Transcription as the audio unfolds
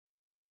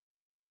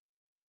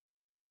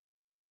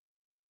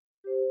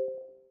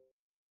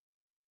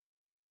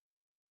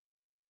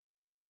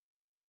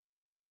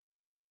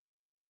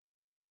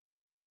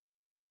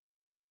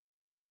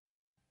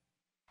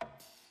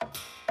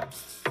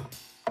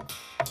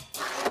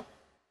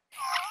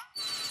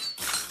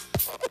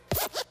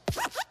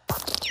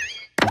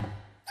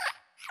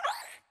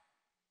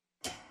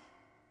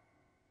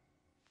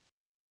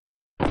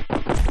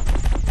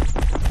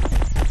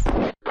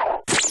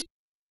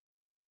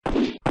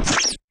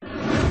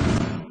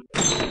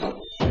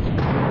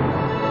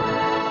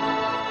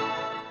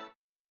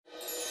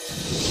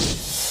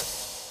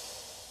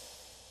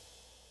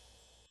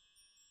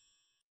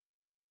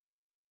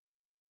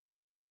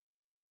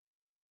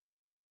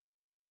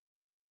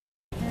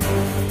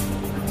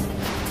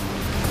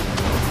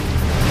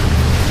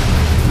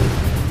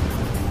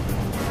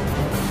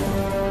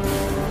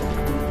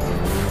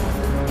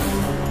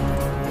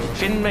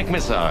Finn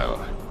McMissile.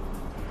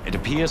 It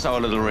appears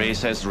our little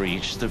race has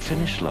reached the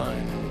finish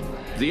line.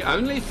 The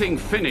only thing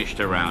finished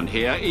around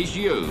here is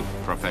you,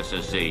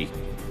 Professor Z.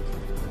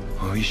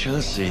 We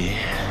shall see.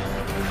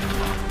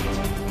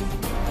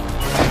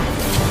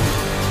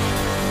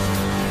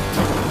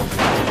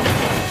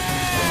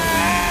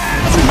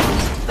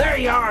 There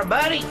you are,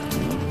 buddy.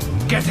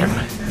 Get him!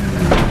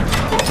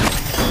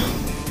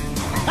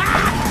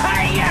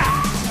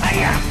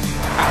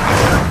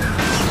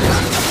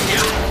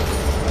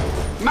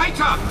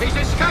 Mater, he's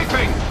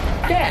escaping!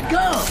 Dad,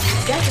 go!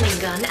 Gatling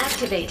gun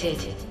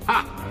activated.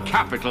 Ha!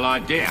 Capital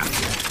idea.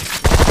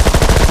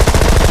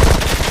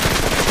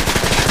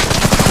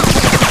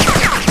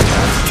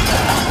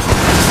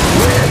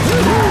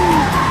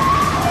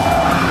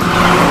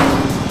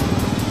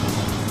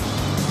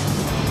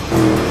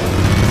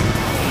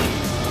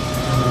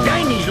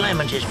 Dang, these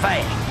lemons is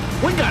fast.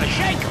 We gotta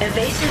shake them.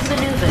 Evasive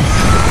maneuvers.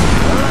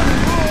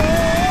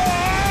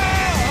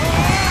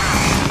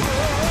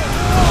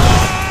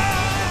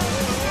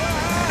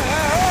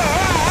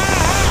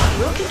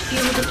 Rocket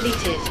fuel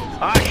depleted.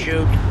 I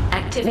shoot.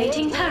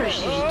 Activating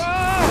parachute.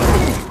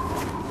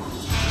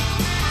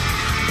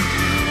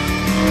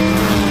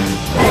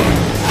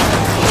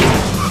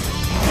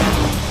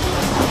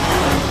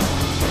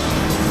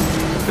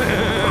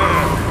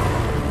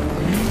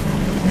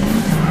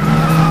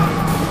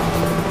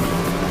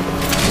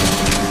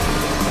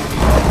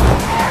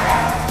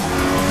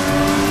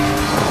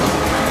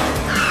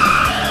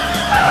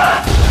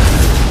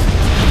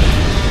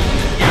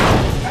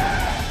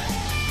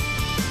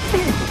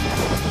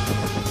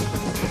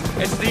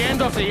 It's the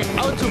end of the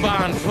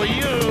Autobahn for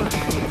you.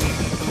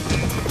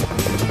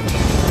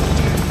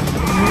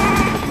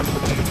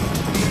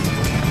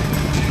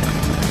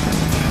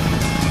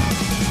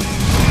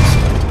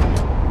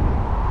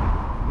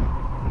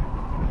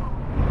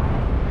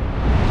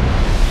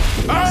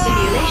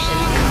 Simulation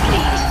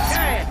complete.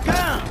 Dad,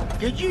 come!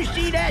 Did you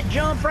see that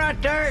jump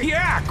right there?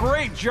 Yeah,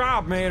 great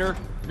job, Mater.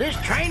 This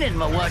training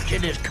we're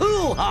watching is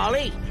cool,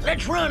 Holly.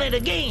 Let's run it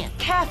again.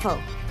 Careful.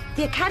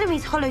 The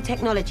Academy's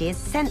holotechnology is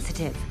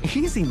sensitive.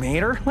 Easy,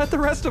 Mater. Let the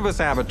rest of us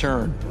have a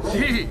turn.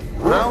 See,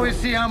 now we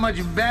see how much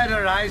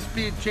better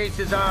high-speed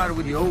chases are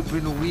with the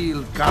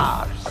open-wheel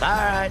cars. All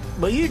right,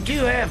 but you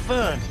two have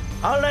fun.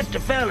 I'll let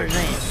the fellas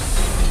in.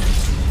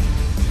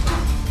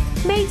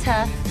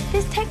 Mater,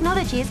 this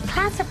technology is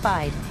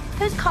classified.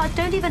 Those cars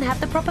don't even have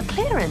the proper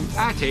clearance.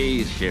 At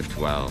ease,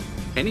 Shiftwell.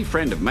 Any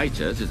friend of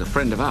Mater's is a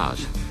friend of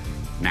ours.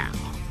 Now,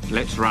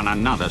 let's run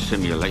another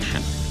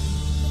simulation.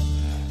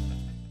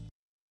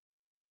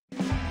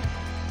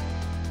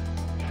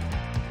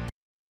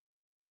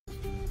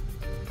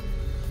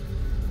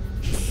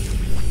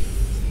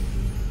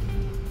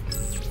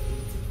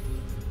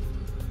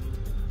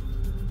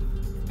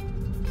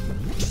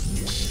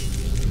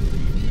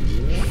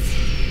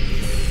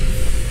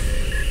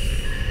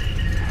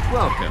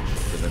 Welcome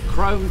to the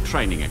Chrome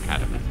Training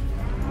Academy.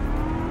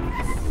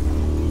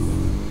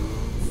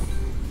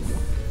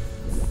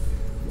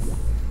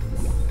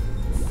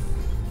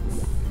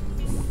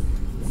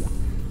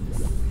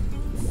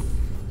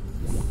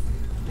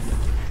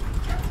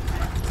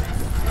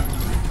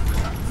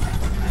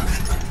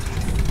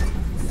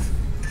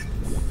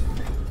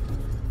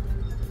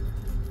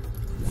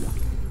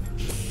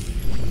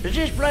 Does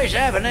this place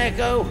have an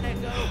echo?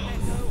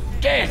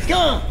 Dad,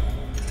 come!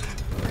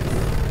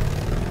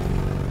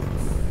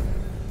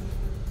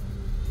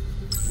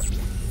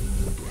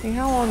 Hey,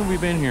 how long have we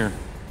been here?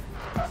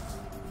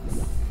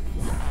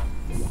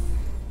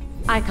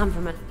 I come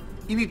from a...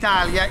 In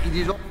Italia, it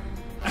is...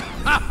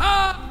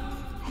 I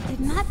did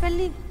not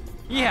believe...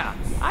 Yeah,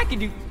 I can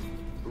do...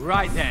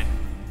 Right then.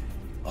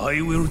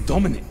 I will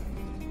dominate.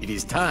 It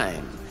is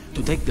time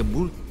to take the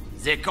bull.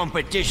 The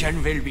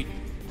competition will be...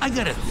 I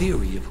got a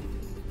theory of...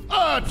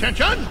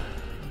 Attention!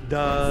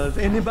 Does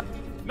anybody...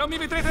 Non mi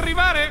vedrete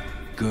arrivare?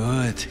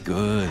 Good,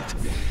 good.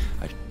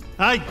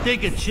 I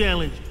take a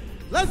challenge.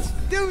 Let's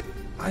do it.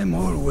 I'm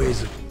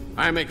always...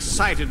 I'm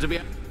excited to be...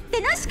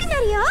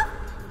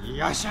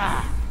 Yes,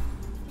 sir.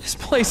 This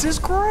place is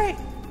great.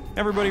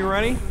 Everybody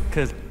ready?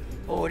 Cause...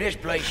 Oh, this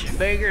place is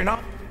bigger than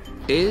all...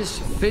 Is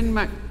Finn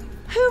Mac...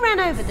 Who ran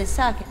over this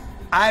circuit?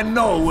 I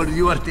know what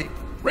you are thinking.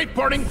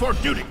 Reporting for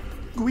duty.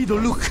 Guido,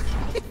 look.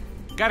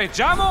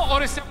 Gareggiamo o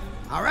restiamo...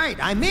 All right,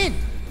 I'm in.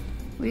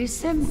 We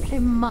simply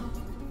must...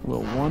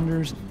 Will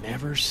wonders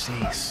never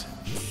cease?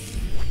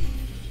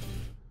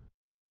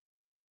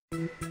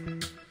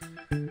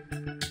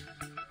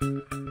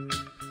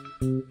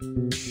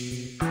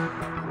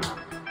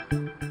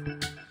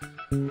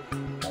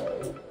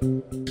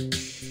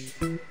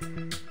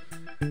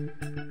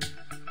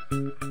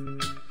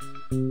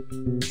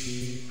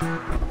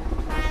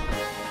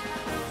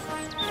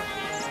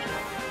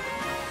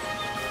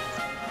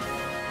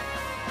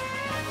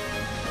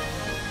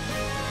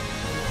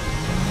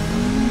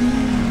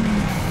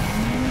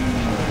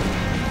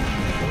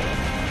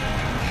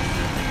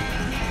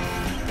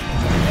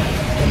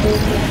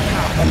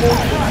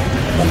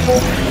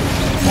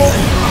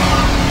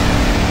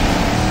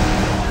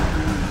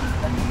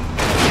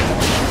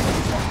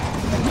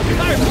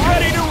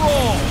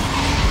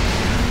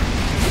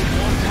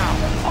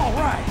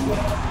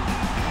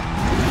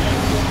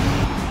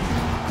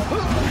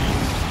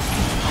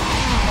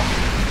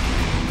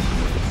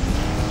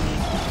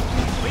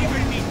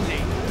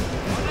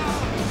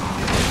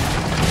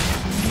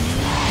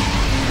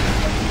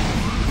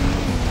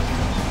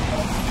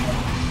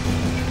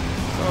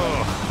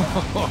 Nice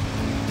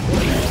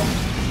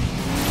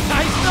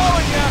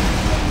knowing ya!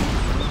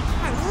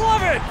 I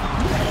love it!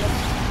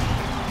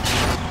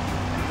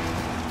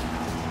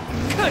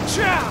 Good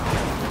job!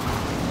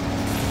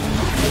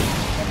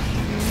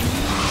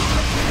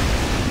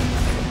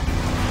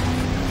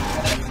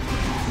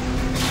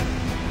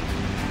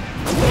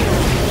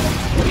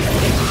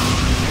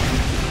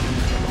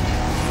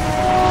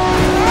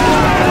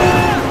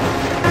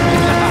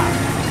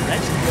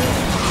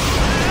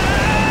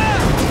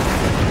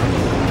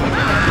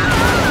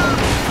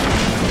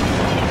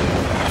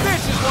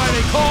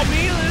 Call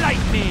me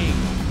Lightning!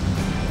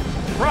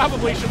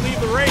 Probably should leave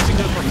the racing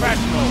to the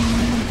professionals.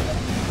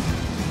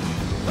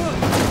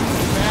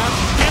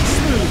 Fast and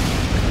smooth.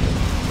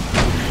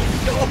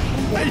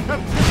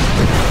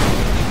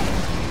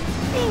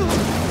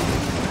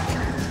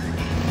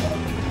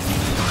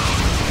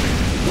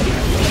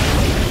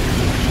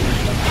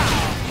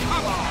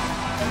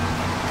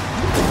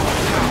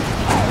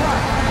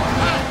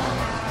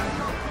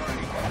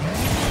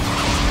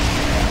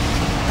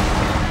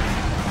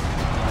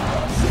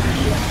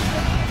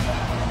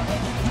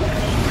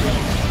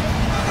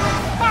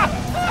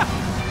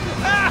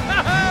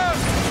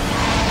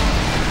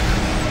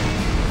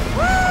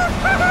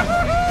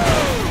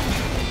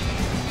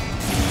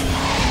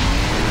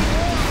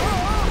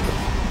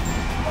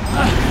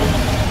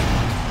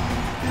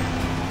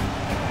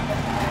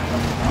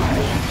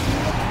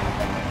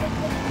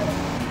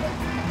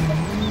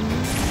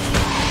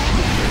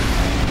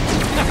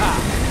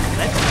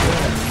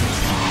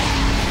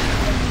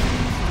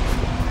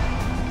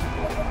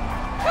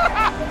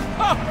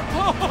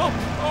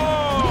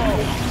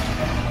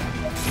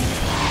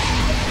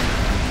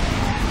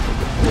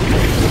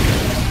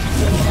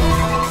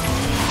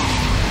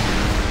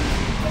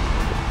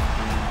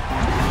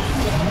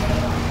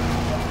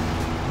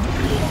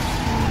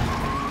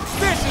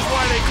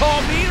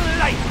 Call me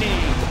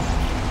Lightning!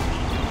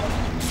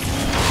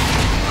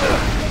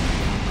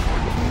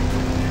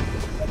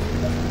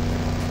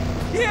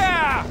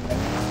 Yeah!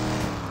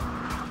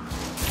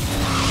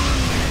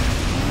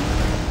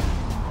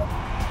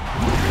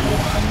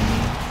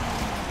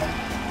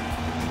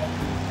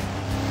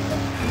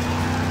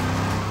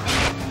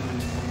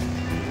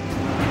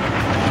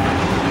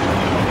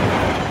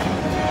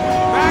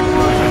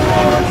 Backwards and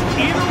forwards,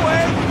 either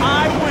way, I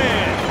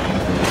win!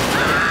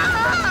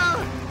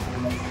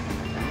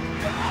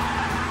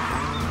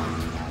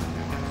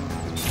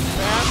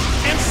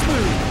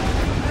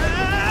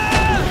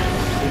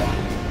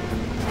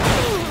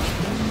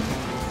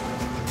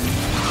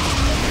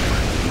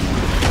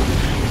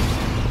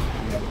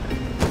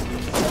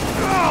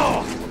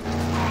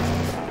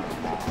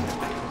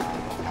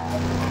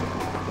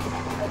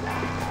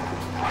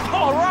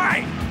 All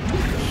right!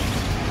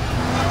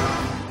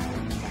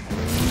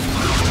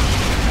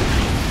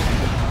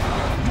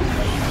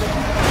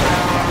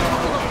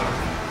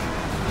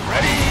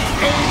 Ready,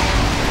 aim!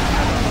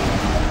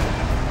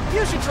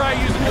 You should try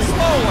using the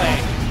slow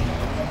lane.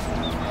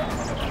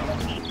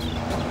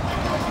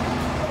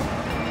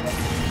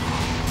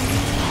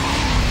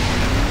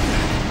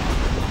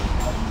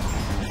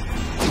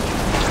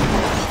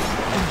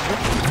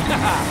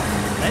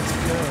 Let's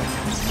go.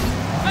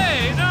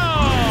 Hey, no!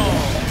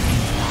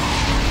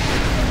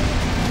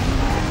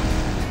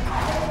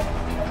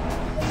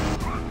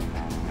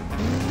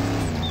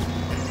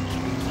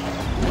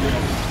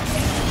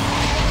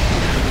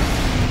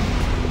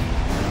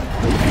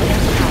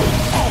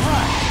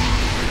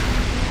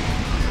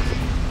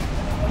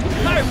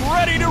 I'm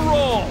ready to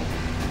roll!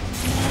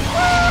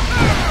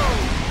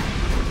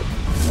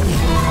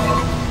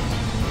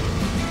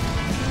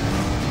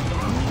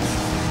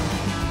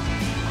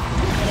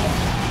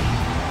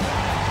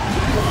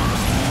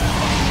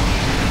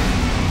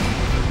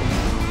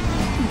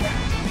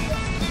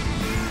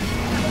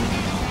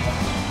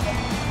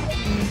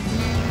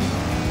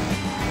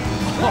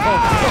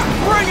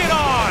 Bring it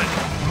on!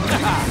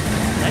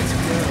 Let's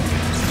go.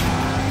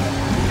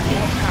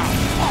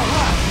 All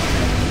right.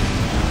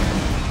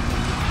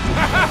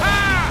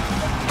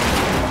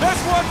 This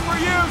one's for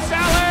you,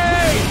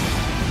 Sally!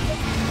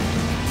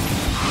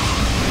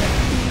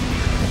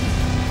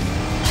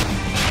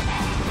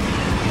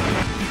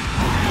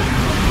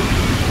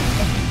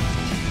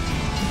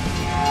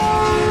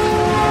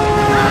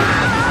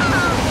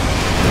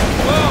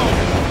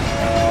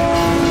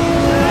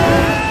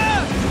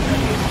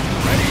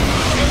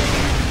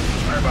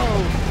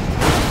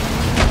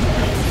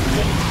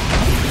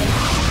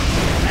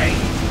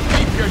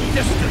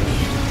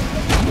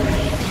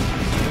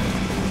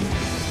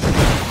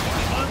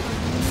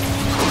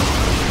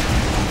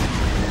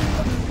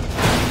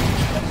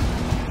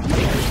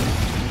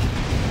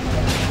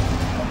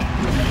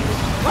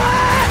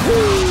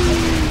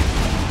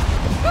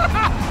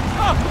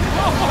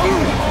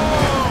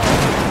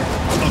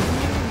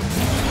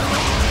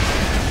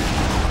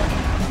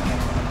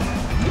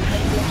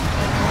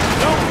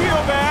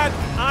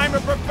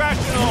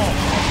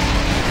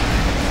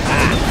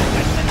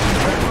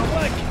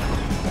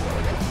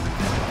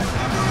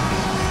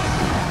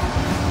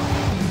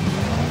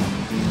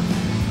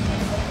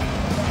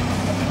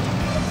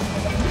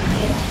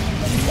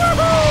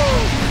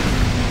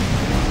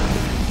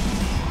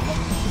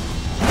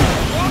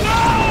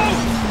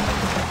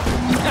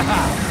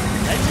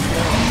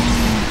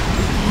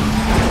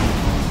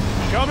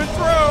 coming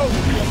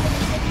through!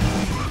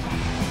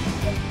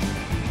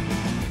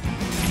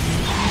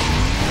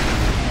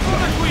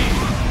 McQueen!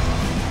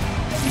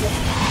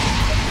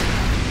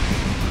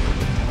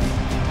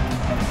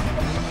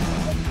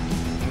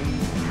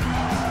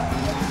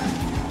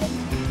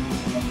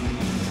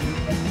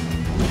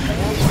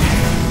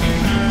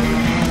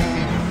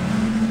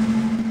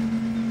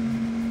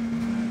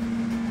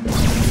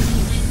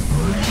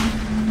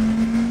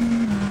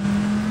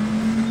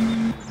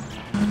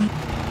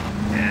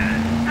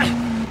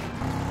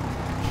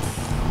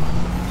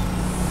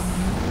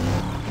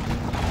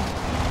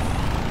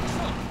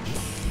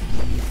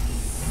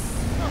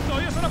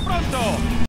 Io sono pronto!